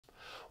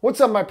What's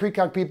up, my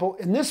pre-calc people?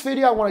 In this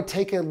video, I want to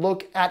take a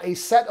look at a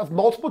set of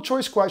multiple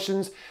choice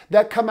questions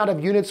that come out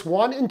of units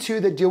 1 and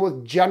 2 that deal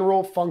with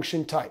general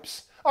function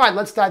types. All right,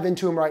 let's dive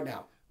into them right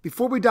now.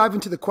 Before we dive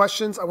into the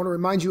questions, I want to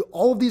remind you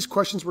all of these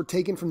questions were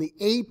taken from the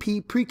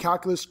AP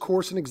Precalculus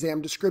course and exam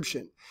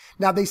description.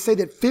 Now, they say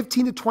that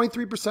 15 to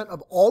 23%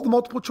 of all the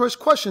multiple choice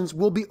questions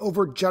will be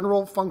over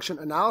general function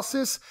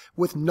analysis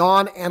with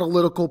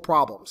non-analytical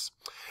problems.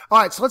 All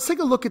right, so let's take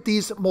a look at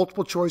these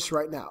multiple choice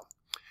right now.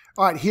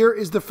 All right, here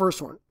is the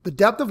first one. The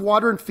depth of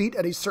water in feet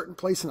at a certain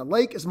place in a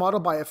lake is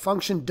modeled by a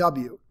function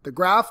w. The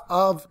graph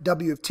of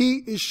w of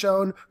t is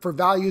shown for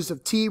values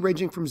of t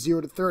ranging from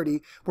 0 to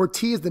 30, where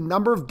t is the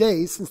number of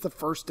days since the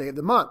first day of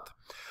the month.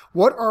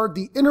 What are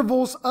the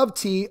intervals of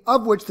t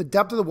of which the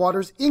depth of the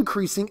water is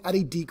increasing at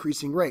a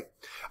decreasing rate?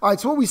 All right,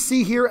 so what we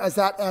see here is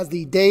that as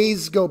the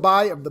days go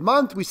by of the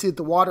month, we see that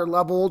the water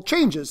level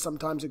changes.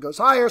 Sometimes it goes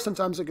higher,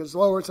 sometimes it goes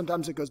lower,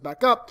 sometimes it goes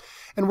back up.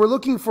 And we're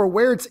looking for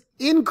where it's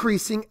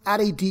increasing at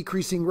a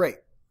decreasing rate.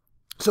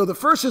 So the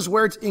first is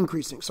where it's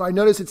increasing. So I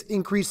notice it's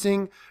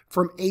increasing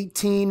from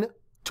 18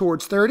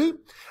 towards 30.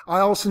 I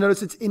also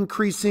notice it's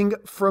increasing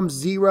from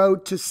 0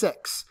 to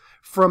 6.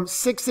 From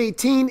 6 to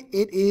 18,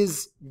 it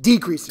is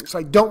decreasing. So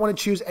I don't want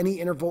to choose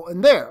any interval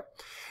in there.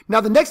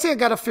 Now, the next thing I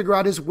got to figure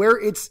out is where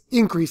it's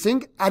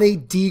increasing at a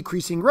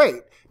decreasing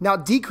rate. Now,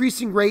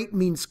 decreasing rate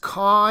means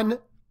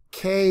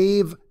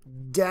concave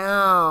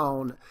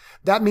down.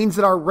 That means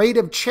that our rate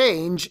of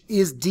change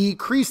is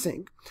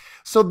decreasing.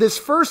 So this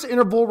first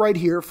interval right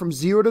here from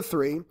 0 to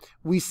 3,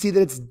 we see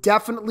that it's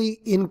definitely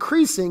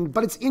increasing,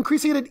 but it's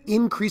increasing at an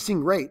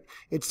increasing rate.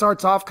 It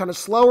starts off kind of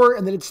slower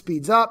and then it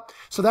speeds up.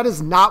 So that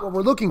is not what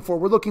we're looking for.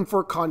 We're looking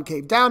for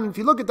concave down. And if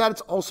you look at that,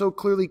 it's also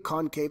clearly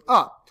concave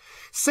up.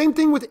 Same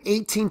thing with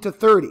 18 to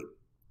 30.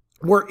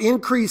 We're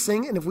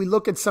increasing, and if we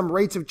look at some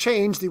rates of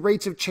change, the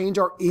rates of change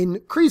are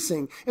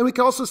increasing. And we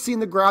can also see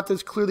in the graph that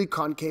it's clearly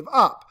concave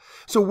up.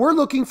 So we're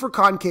looking for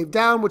concave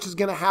down, which is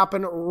going to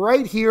happen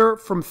right here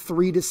from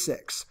 3 to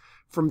 6.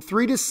 From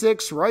 3 to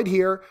 6 right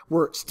here,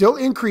 we're still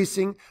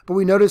increasing, but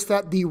we notice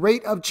that the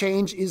rate of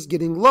change is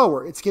getting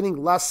lower. It's getting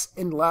less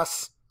and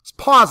less. It's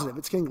positive.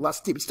 It's getting less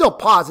steep. It's still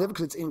positive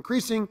because it's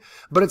increasing,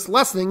 but it's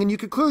lessening. And you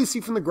can clearly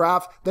see from the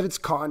graph that it's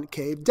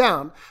concave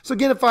down. So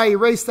again, if I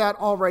erase that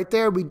all right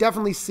there, we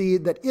definitely see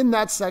that in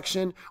that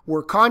section,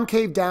 we're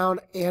concave down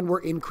and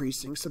we're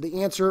increasing. So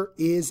the answer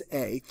is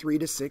A, 3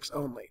 to 6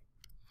 only.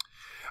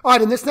 All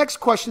right, and this next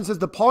question says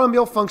the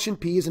polynomial function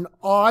p is an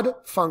odd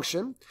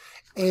function,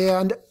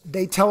 and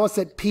they tell us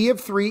that p of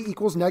 3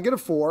 equals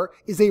 -4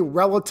 is a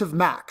relative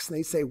max. And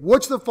they say,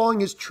 which of the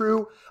following is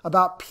true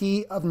about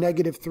p of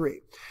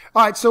 -3?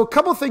 All right, so a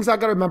couple of things I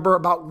got to remember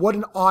about what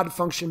an odd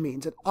function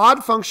means. An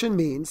odd function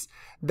means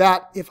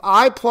that if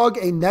I plug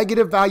a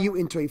negative value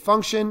into a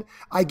function,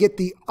 I get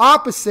the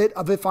opposite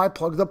of if I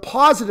plug the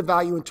positive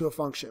value into a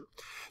function.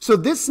 So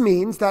this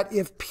means that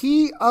if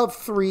p of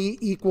 3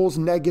 equals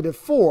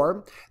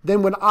 -4,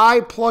 then when I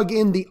plug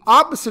in the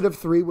opposite of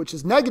 3, which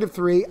is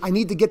 -3, I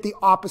need to get the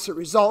opposite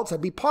results.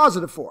 That'd be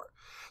 +4.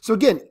 So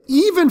again,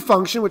 even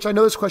function, which I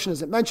know this question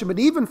isn't mentioned, but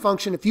even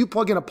function, if you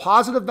plug in a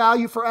positive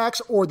value for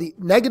x or the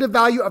negative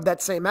value of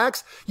that same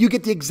x, you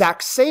get the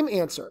exact same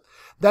answer.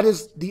 That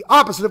is the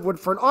opposite of what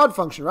for an odd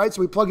function, right? So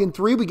we plug in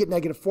 3, we get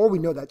 -4. We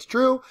know that's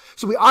true.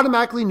 So we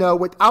automatically know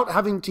without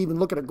having to even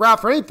look at a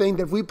graph or anything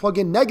that if we plug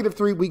in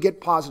 -3, we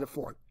get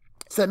 +4.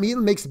 So that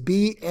immediately makes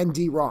B and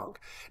D wrong.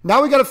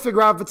 Now we got to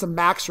figure out if it's a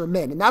max or a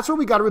min. And that's where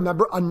we got to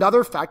remember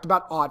another fact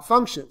about odd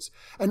functions.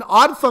 An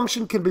odd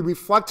function can be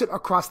reflected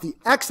across the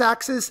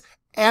x-axis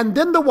and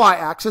then the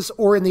y-axis,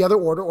 or in the other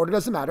order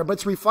doesn't matter, but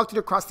it's reflected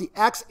across the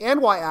x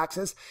and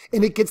y-axis,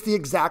 and it gets the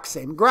exact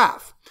same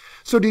graph.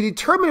 So to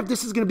determine if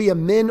this is going to be a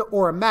min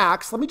or a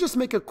max, let me just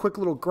make a quick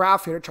little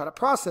graph here to try to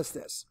process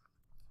this.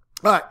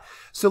 All right,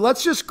 so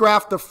let's just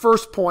graph the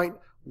first point,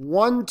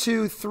 1,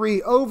 2,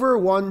 3 over,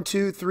 1,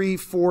 2, 3,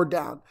 4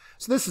 down.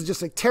 So this is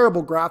just a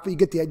terrible graph, but you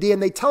get the idea.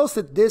 And they tell us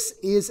that this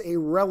is a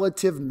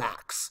relative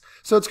max.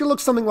 So it's going to look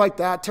something like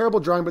that. Terrible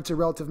drawing, but it's a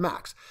relative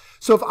max.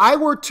 So if I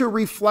were to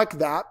reflect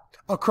that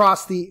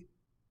across the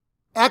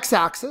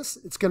x-axis,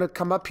 it's going to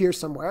come up here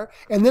somewhere.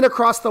 And then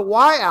across the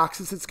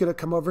y-axis, it's going to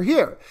come over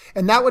here.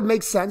 And that would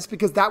make sense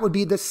because that would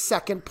be the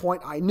second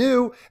point I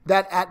knew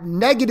that at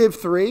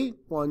 -3,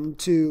 1,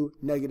 2,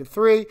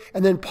 -3,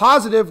 and then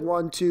positive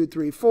 1, 2,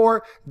 3,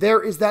 4,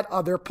 there is that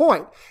other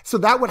point. So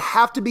that would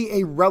have to be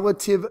a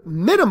relative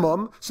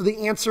minimum. So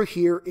the answer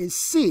here is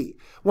C.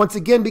 Once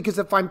again, because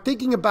if I'm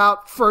thinking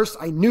about first,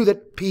 I knew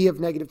that P of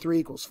 -3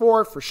 equals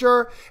 4 for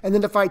sure. And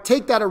then if I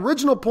take that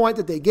original point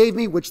that they gave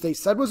me, which they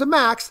said was a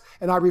max,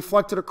 and I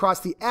reflect it across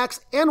the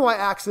x and y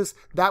axis,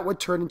 that would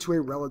turn into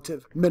a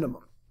relative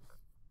minimum.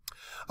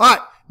 All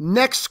right,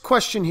 next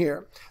question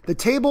here. The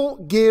table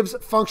gives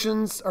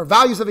functions or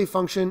values of a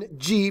function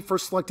g for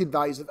selected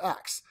values of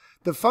x.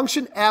 The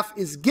function f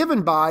is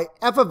given by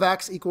f of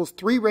x equals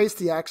 3 raised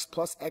to the x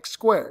plus x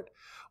squared.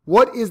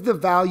 what is the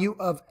value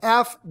of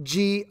f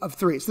g of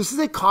 3? So this is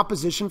a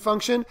composition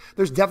function.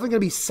 There's definitely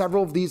going to be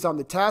several of these on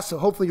the test, so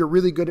hopefully you're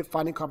really good at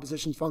finding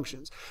composition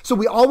functions. So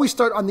we always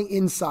start on the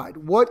inside.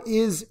 What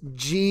is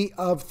g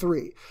of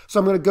 3?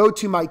 So I'm going to go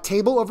to my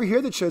table over here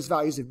that shows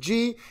values of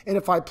g, and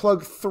if I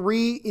plug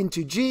 3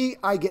 into g,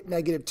 I get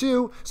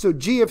 -2, so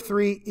g of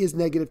 3 is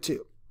 -2.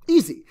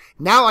 Easy.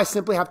 Now I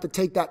simply have to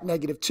take that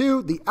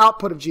 -2, the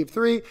output of g of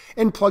 3,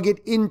 and plug it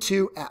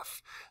into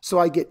f. So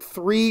I get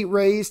 3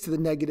 raised to the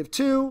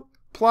 -2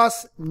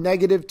 plus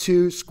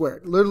 -2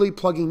 squared, literally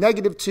plugging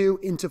 -2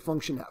 into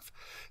function f.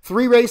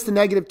 3 raised to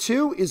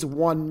 -2 is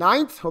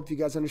 1/9. Hope you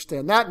guys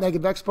understand that.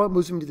 Negative exponent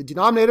moves me to the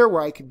denominator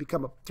where I can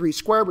become a 3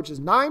 squared, which is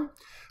 9,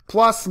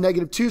 plus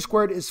 -2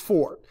 squared is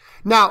 4.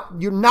 Now,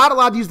 you're not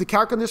allowed to use the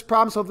calculator in this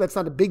problem, so that's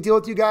not a big deal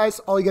with you guys.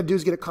 All you got to do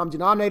is get a common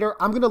denominator.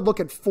 I'm going to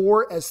look at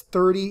 4 as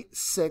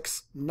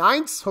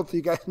 36/9. Hopefully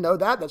you guys know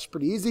that. That's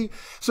pretty easy.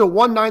 So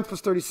 1/9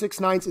 plus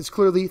 36/9 is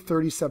clearly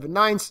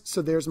 37/9.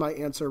 So there's my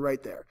answer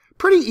right there.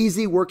 Pretty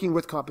easy working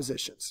with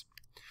compositions.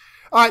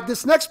 All right,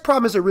 this next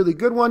problem is a really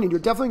good one, and you're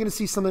definitely going to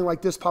see something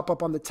like this pop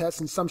up on the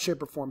test in some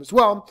shape or form as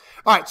well.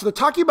 All right, so they're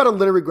talking about a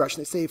linear regression.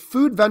 They say a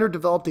food vendor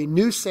developed a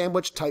new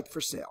sandwich type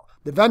for sale.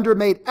 The vendor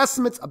made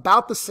estimates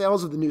about the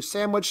sales of the new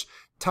sandwich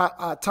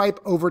type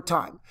over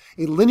time.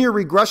 A linear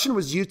regression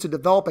was used to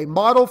develop a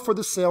model for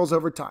the sales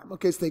over time.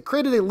 Okay, so they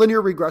created a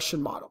linear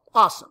regression model.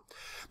 Awesome.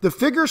 The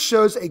figure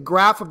shows a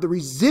graph of the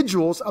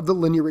residuals of the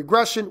linear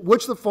regression,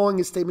 which the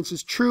following statements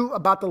is true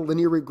about the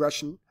linear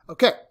regression.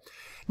 Okay.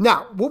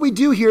 Now, what we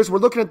do here is we're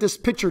looking at this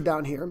picture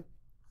down here,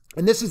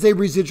 and this is a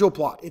residual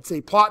plot. It's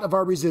a plot of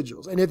our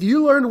residuals. And if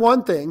you learned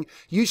one thing,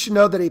 you should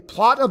know that a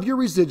plot of your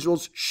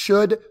residuals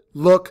should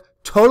look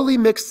totally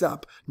mixed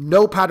up,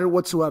 no pattern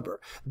whatsoever.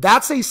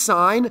 That's a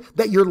sign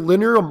that your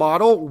linear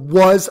model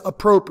was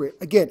appropriate.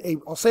 Again,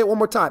 I'll say it one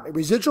more time. A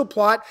residual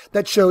plot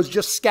that shows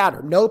just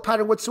scatter, no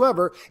pattern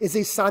whatsoever, is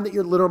a sign that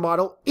your linear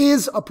model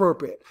is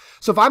appropriate.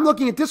 So if I'm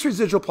looking at this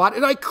residual plot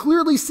and I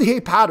clearly see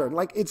a pattern,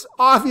 like it's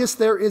obvious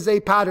there is a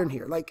pattern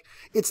here, like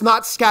it's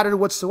not scattered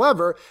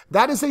whatsoever,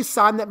 that is a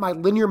sign that my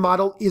linear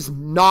model is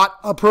not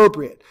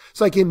appropriate.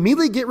 So I can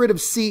immediately get rid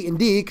of C and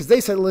D because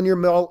they said a linear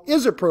model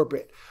is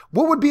appropriate.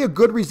 What would be a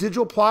good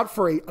residual plot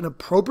for an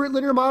appropriate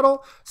linear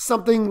model?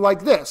 Something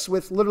like this,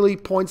 with literally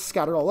points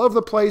scattered all over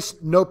the place,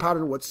 no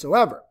pattern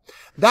whatsoever.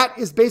 That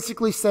is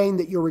basically saying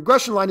that your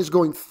regression line is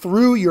going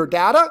through your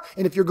data,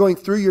 and if you're going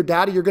through your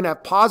data, you're going to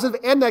have positive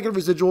and negative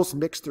residuals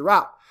mixed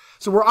throughout.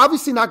 So we're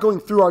obviously not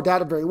going through our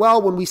data very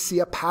well when we see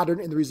a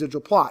pattern in the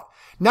residual plot.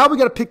 Now we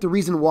got to pick the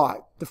reason why.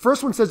 The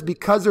first one says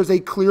because there's a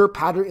clear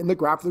pattern in the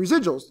graph of the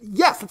residuals.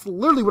 Yes, that's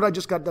literally what I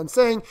just got done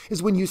saying,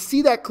 is when you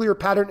see that clear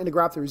pattern in the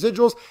graph of the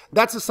residuals,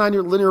 that's a sign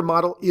your linear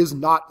model is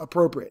not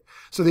appropriate.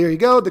 So there you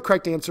go. The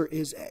correct answer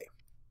is A.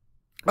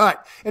 All right,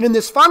 and in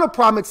this final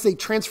problem, it's a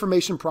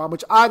transformation problem,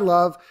 which I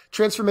love.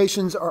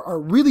 Transformations are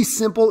really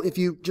simple if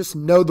you just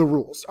know the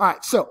rules. All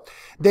right, so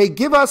they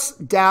give us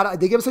data,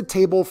 they give us a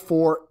table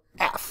for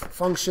f,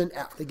 function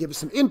f. They give us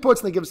some inputs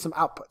and they give us some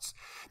outputs.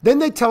 Then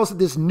they tell us that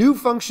this new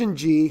function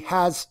g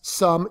has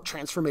some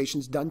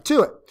transformations done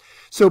to it.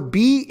 So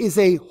b is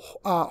a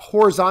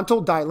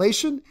horizontal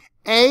dilation,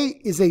 a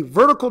is a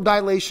vertical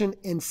dilation,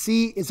 and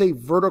c is a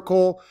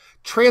vertical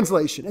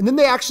translation. And then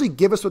they actually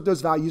give us what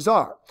those values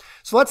are.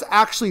 So let's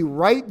actually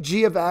write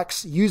g of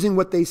x using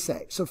what they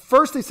say. So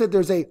first they said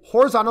there's a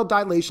horizontal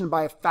dilation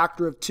by a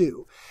factor of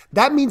 2.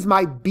 That means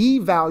my b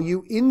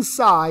value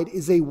inside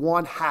is a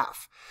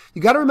 1/2.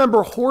 You got to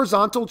remember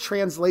horizontal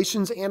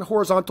translations and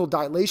horizontal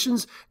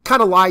dilations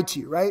kind of lie to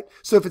you, right?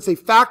 So if it's a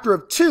factor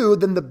of 2,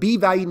 then the b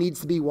value needs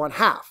to be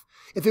 1/2.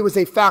 If it was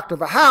a factor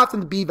of 1/2, then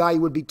the b value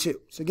would be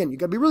 2. So again, you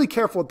got to be really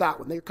careful with that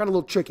one. They're kind of a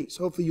little tricky,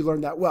 so hopefully you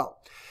learned that well.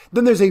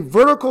 Then there's a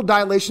vertical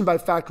dilation by a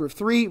factor of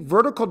 3.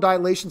 Vertical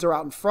dilations are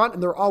out in front,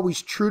 and they're always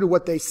true to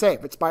what they say.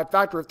 If it's by a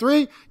factor of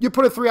 3, you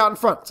put a 3 out in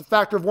front. If it's a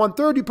factor of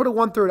 1/3, you put a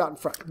 1/3 out in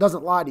front. It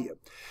doesn't lie to you.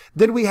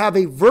 Then we have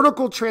a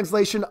vertical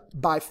translation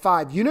by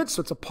 5 units,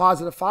 so it's a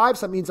positive 5.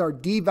 So that means our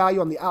d value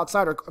on the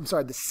outside, or I'm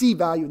sorry, the c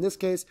value in this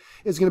case,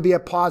 is going to be a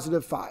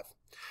positive 5.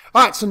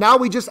 All right, so now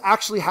we just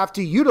actually have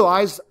to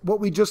utilize what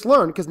we just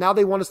learned, because now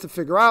they want us to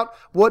figure out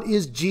what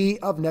is g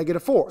of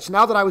 -4. So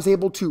now that I was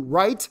able to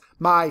write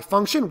my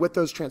function with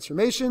those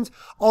transformations,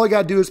 all I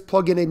got to do is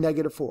plug in a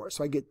 -4.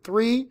 So I get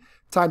 3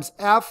 times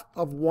f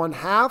of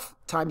 1/2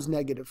 times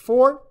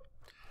 -4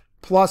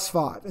 plus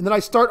 5. And then I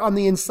start on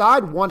the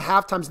inside.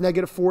 1/2 times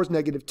 -4 is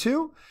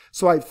 -2.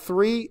 So I have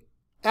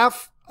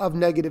 3f of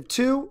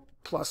 -2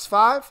 plus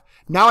 5.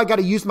 Now I got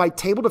to use my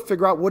table to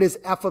figure out what is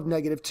f of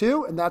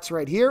 -2, and that's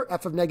right here.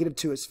 F of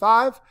 -2 is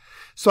 5.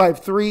 So I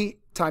have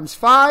 3 times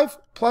 5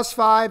 plus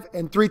 5,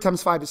 and 3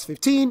 times 5 is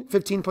 15.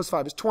 15 plus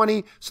 5 is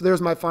 20. So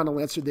there's my final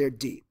answer there,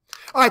 D.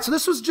 All right, so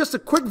this was just a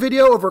quick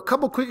video over a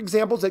couple quick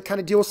examples that kind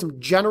of deal with some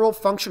general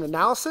function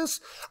analysis.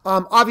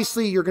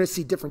 Obviously, you're going to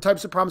see different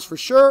types of problems for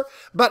sure,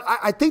 but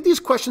I think these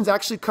questions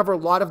actually cover a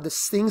lot of the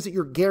things that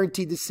you're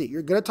guaranteed to see.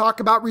 You're going to talk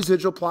about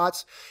residual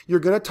plots. You're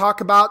going to talk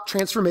about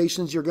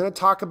transformations. You're going to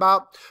talk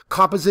about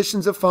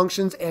compositions of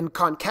functions and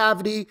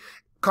concavity,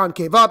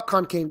 concave up,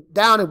 concave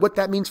down, and what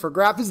that means for a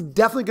graph is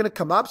definitely going to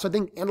come up. So I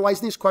think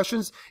analyzing these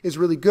questions is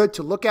really good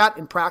to look at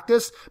in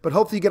practice, but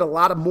hopefully you get a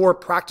lot of more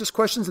practice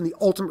questions in the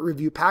ultimate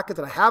review packet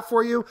that I have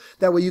for you.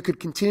 That way you could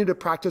continue to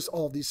practice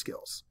all of these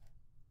skills.